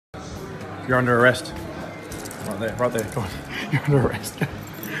You're under arrest. Right there, right there. Come on. You're under arrest.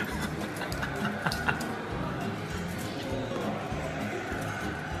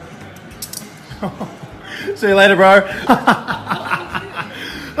 See you later, bro.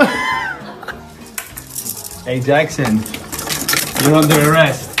 Hey, Jackson. You're under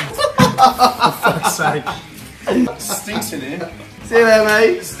arrest. For fuck's sake. Stinks in here. See you there,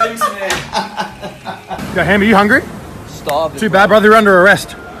 mate. Stinks in here. Yo, Hanby, you hungry? Stop. Too bad, brother. You're under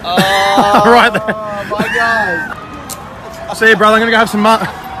arrest. Oh, right there. my God. See you, brother. I'm gonna go have some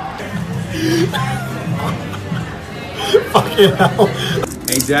Fucking hell.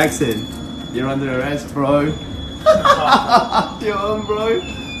 Hey, Jackson. You're under arrest, bro. You're on, bro.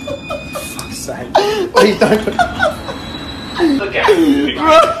 Fuck's sake. Please don't. Look at me.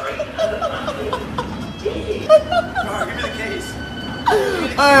 Bro, Give me the keys.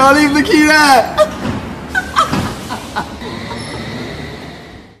 Hey, I'll leave the key there.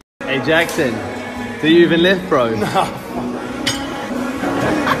 Hey, Jackson. Do you even lift, bro? No.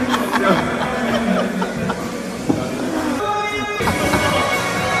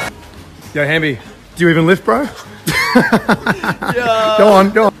 Yo, Hanby, do you even lift, bro? Yo. Go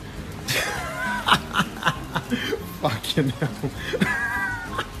on, go on. Fucking hell.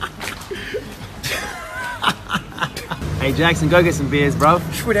 Hey, Jackson, go get some beers, bro.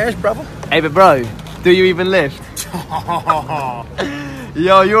 Sweet ass, brother. Hey, but bro, do you even lift?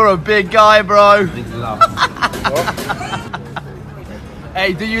 Yo, you're a big guy, bro.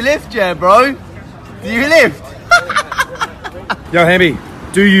 Hey, do you lift, yeah, bro? Do you lift? Yo, Hanby,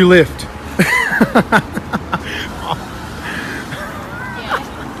 do you lift? For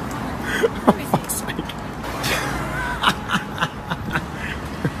fuck's sake.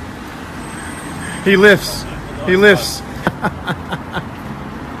 He lifts. He lifts.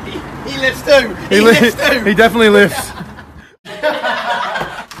 He lifts too. He lifts too. He definitely lifts.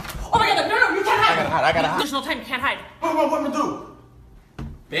 Oh my God, no, you can't hide. I gotta hide. There's no time, you can't hide. What am I gonna do?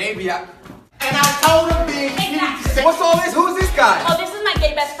 Baby, and I told him, big. Exactly. What's all this? Who's this guy? Oh, this is my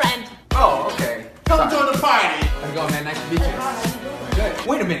gay best friend. Oh, okay. Come join the party. How's it going, man? Nice to meet you. Good.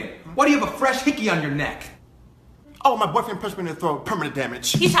 Wait a minute. Why do you have a fresh hickey on your neck? Oh, my boyfriend punched me in the throat. Permanent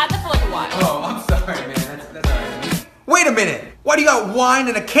damage. He's had that for like a while. Oh, I'm sorry, man. That's all right. Wait a minute. Why do you got wine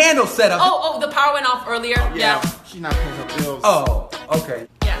and a candle set up? Oh, the power went off earlier. Yeah. She's not paying her bills. Oh, okay.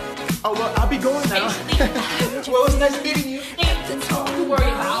 Yeah. Oh, well, I'll be going now. Well, it's nice meeting you. It's nothing to worry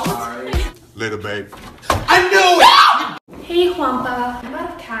about. Later, babe. I knew it! Hey Juanpa, I'm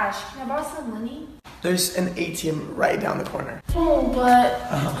out of cash. Can I borrow some money? There's an ATM right down the corner. Oh, but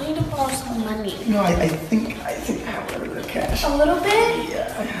I need to borrow some money. No, I think I have a little bit of cash. A little bit?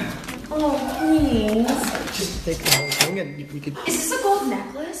 Yeah. Oh, please. Just take the whole thing and we could Is this a gold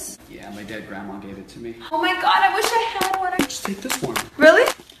necklace? Yeah, my dead grandma gave it to me. Oh my God, I wish I had one. Just take this one. Really?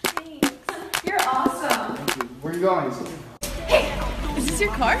 Thanks. You're awesome. Where are you going? Hey, is this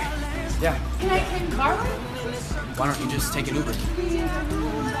your car? Yeah. Can I car ride? Why don't you just take an Uber?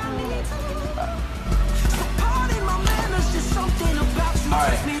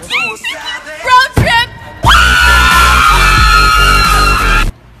 Alright. Road trip!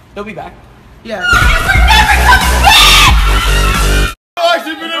 He'll be back. Yeah.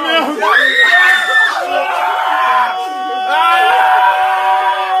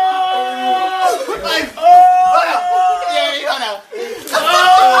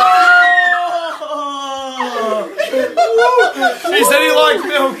 He said he liked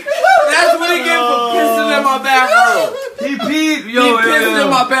milk. That's what he gave for pissing in my bathroom. He peed. He pissed in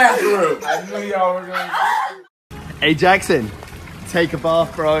my bathroom. I knew y'all were going to. Hey, Jackson. Take a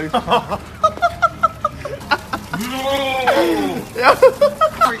bath, bro.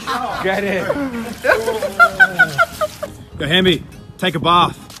 Get it. Yo, Hanby, take a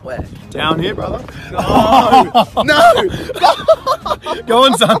bath. Where? Down here, brother. No! Go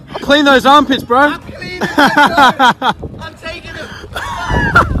on, son. Clean those armpits, bro. I'm taking him.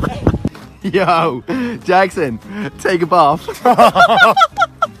 Yo, Jackson, take a bath.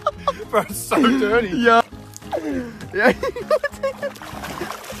 Bro, it's so dirty. Yo. Yeah.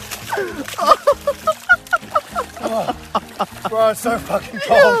 Bro, it's so fucking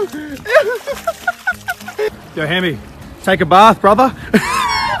cold. Yo, Hanby, take a bath, brother.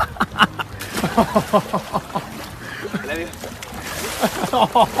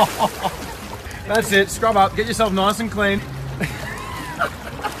 That's it. Scrub up. Get yourself nice and clean.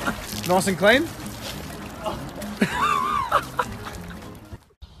 Nice and clean.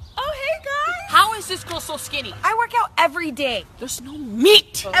 How is this girl so skinny? I work out every day. There's no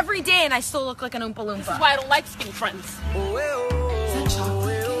meat. Every day and I still look like an Oompa Loompa. This is why I don't like skinny friends. Is that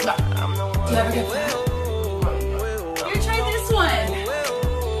chocolate? No. Do you ever get that? Here, try this one.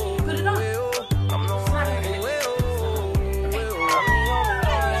 Put it on.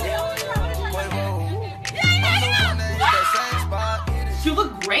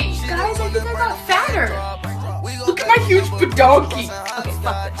 donkey. Okay,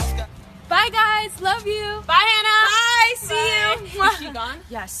 fuck this. Bye, guys. Love you. Bye, Hannah. Bye. See you. Is she gone?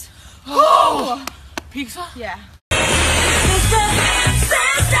 Yes. Oh! Pizza? Yeah.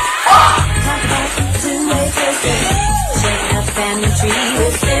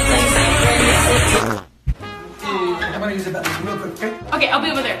 I'm gonna use the bathroom real quick, okay? Okay, I'll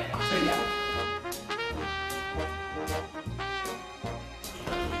be over there.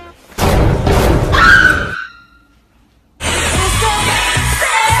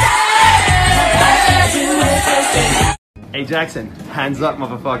 Hey Jackson, hands up,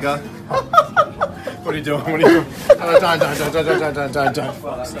 motherfucker. What are you doing? What are you doing? Don't.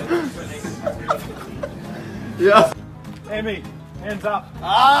 Yeah. Amy, hands up.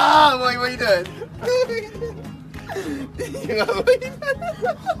 Ah, what are you doing?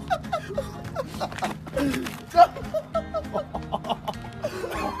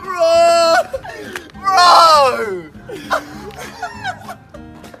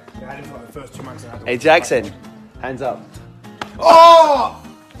 Hey Jackson, hands up. Oh!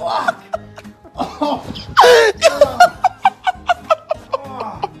 Fuck!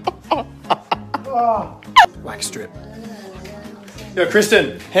 Oh! Wax strip. Yo,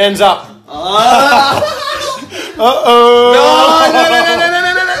 Kristen, hands up. Uh-oh.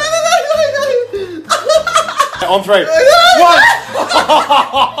 No. On three. One.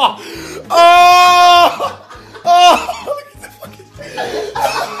 Oh! Oh!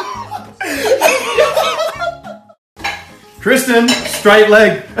 Kristen, straight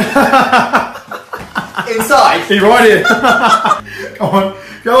leg. Inside. Be right here. Go on.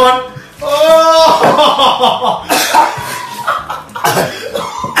 Go on. Oh!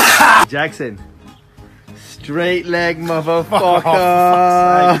 Jackson, straight leg,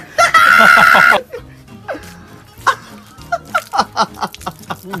 motherfucker.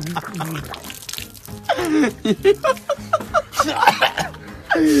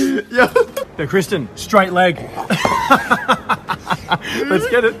 Yo, Kristen, straight leg. Let's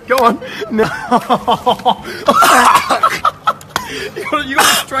get it. Go on. No. You got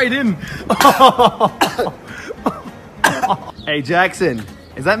it straight in. Hey Jackson,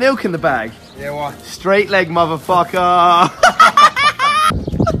 is that milk in the bag? Yeah, what? Straight leg, motherfucker.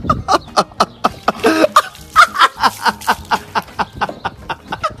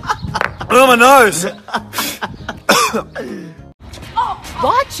 Oh, my nose.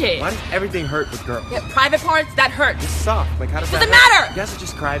 Watch it. Why does everything hurt with girls? Yeah, private parts, that hurts. It's soft. Like, how does Doesn't that hurt? matter. You guys are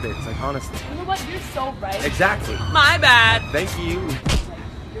just crybabies. Like, honestly. You know what? You're so right. Exactly. My bad. Thank you.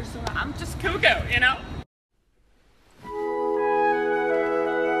 You're so right. I'm just cuckoo, you know?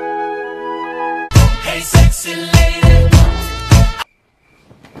 Hey, sexy lady.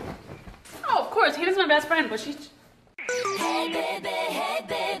 Oh, of course. Hannah's my best friend, but she's... Hey, baby, hey,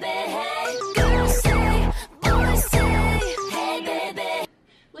 baby, hey. Girls say, boys say, hey, baby.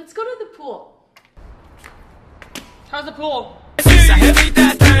 Let's go to the pool. How's the pool?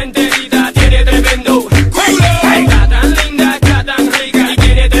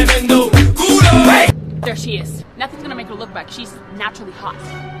 There she is. Nothing's gonna make her look back. She's naturally hot.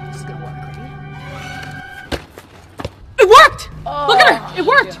 This is gonna work, ready? It worked! Oh, look at her! It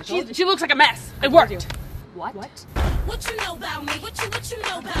worked! She looks like a mess. It worked. What? What you know about me? What you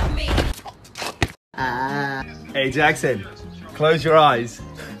know about me? Hey Jackson, close your eyes.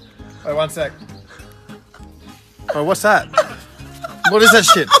 Wait, 1 sec. Oh, what's that? What is that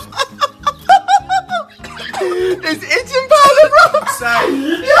shit? It's itching powder, bro.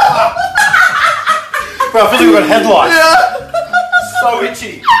 Yeah. Bro, I feel like we've got headlights. So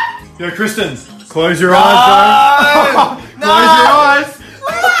itchy. Yo, Kristen, close your eyes, bro. No. Close your eyes.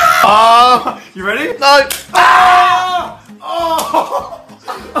 You ready? No.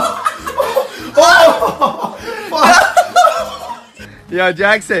 Yo,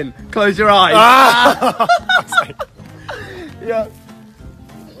 Jackson, close your eyes. Yeah.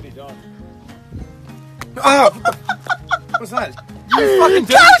 What are you doing? Oh! What's that? You fucking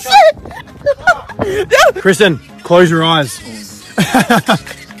dirty. Kristen, close your eyes.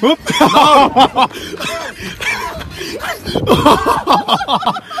 Whoop.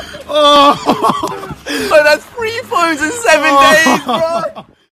 Oh, that's 3 phones in 7 days, bro.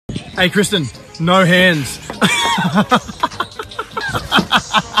 Hey, Kristen, no hands.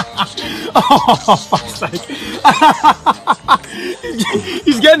 Oh, fuck's sake.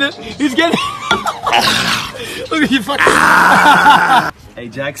 He's getting it. He's getting it. Look at you fucking. Hey,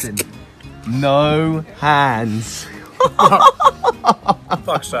 Jackson, no hands.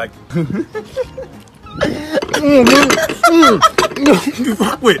 Fuck's sake.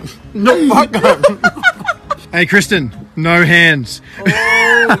 Wait, no fuck. Hey, Kristen, no hands. Oh,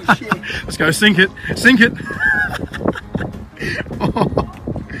 shit. Let's go, sink it. Sink it.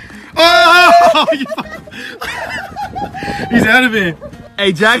 Oh! He's out of here.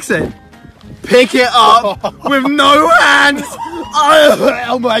 Hey, Jackson. Pick it up with no hands.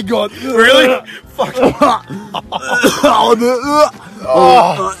 Oh my god. Really? Fuck.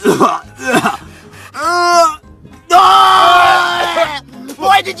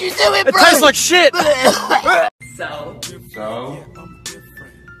 Why did you do it, It bro? tastes like shit. So?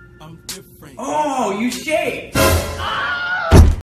 Oh, you shaved.